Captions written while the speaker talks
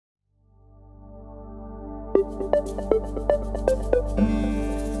Hey,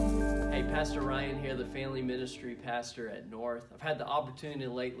 Pastor Ryan here, the family ministry pastor at North. I've had the opportunity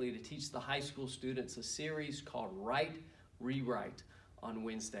lately to teach the high school students a series called Write, Rewrite on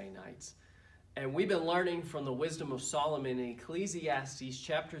Wednesday nights. And we've been learning from the wisdom of Solomon in Ecclesiastes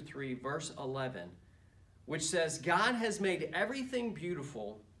chapter 3, verse 11, which says, God has made everything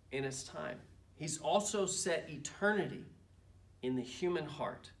beautiful in its time. He's also set eternity in the human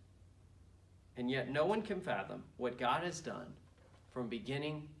heart. And yet no one can fathom what God has done from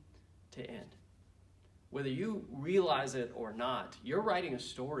beginning to end. Whether you realize it or not, you're writing a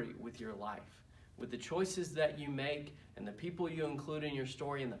story with your life, with the choices that you make and the people you include in your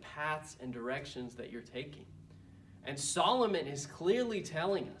story and the paths and directions that you're taking. And Solomon is clearly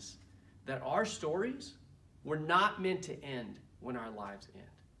telling us that our stories were not meant to end when our lives end.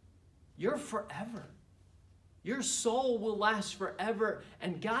 You're forever. Your soul will last forever,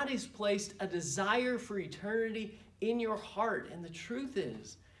 and God has placed a desire for eternity in your heart. And the truth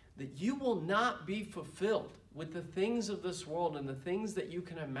is that you will not be fulfilled with the things of this world and the things that you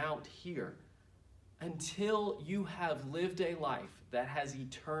can amount here until you have lived a life that has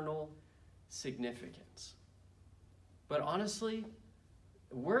eternal significance. But honestly,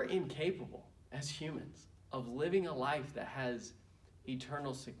 we're incapable as humans of living a life that has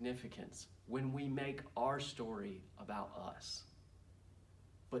eternal significance when we make our story about us.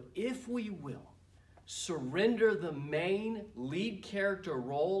 But if we will surrender the main lead character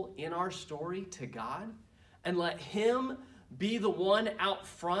role in our story to God and let Him be the one out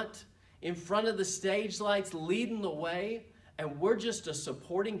front, in front of the stage lights, leading the way, and we're just a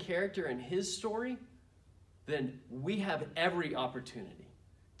supporting character in His story, then we have every opportunity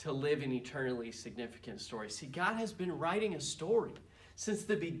to live an eternally significant story. See, God has been writing a story since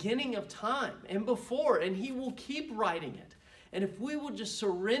the beginning of time and before, and He will keep writing it. And if we will just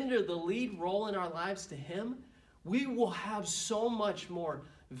surrender the lead role in our lives to Him, we will have so much more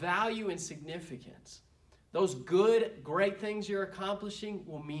value and significance. Those good, great things you're accomplishing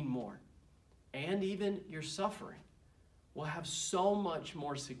will mean more. And even your suffering will have so much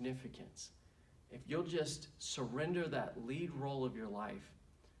more significance if you'll just surrender that lead role of your life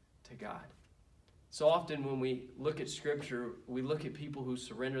to God. So often when we look at Scripture, we look at people who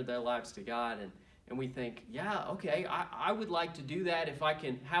surrender their lives to God and we think, yeah, okay, I would like to do that if I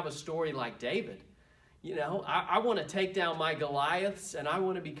can have a story like David. You know, I want to take down my Goliaths and I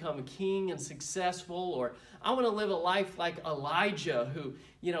want to become a king and successful, or I want to live a life like Elijah who,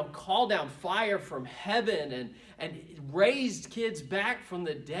 you know, called down fire from heaven and raised kids back from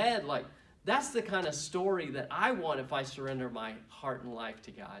the dead. Like, that's the kind of story that I want if I surrender my heart and life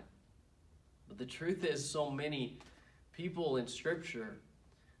to God. But the truth is, so many people in Scripture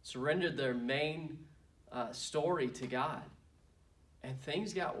surrendered their main story to God, and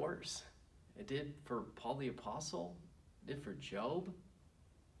things got worse. It did for Paul the Apostle, it did for Job,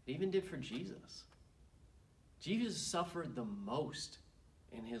 it even did for Jesus. Jesus suffered the most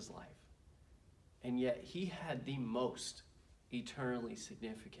in His life, and yet He had the most eternally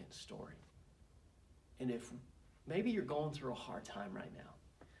significant story. And if maybe you're going through a hard time right now,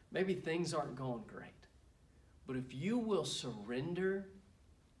 maybe things aren't going great, but if you will surrender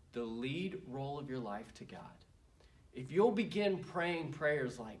the lead role of your life to God, if you'll begin praying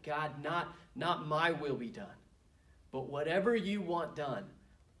prayers like, God, not my will be done, but whatever you want done,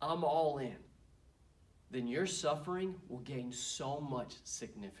 I'm all in, then your suffering will gain so much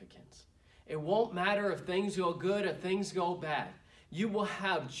significance. It won't matter if things go good or things go bad. You will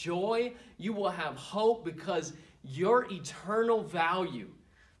have joy, you will have hope, because your eternal value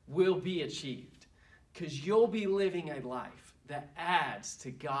will be achieved, because you'll be living a life that adds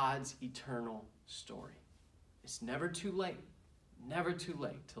to God's eternal story. It's never too late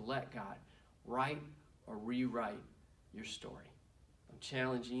to let God write or rewrite your story. I'm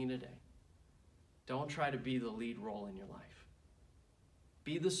challenging you today. Don't try to be the lead role in your life.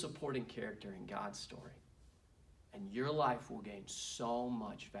 Be the supporting character in God's story, and your life will gain so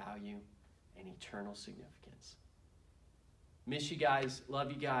much value and eternal significance. Miss you guys.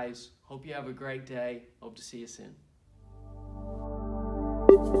 Love you guys. Hope you have a great day. Hope to see you soon.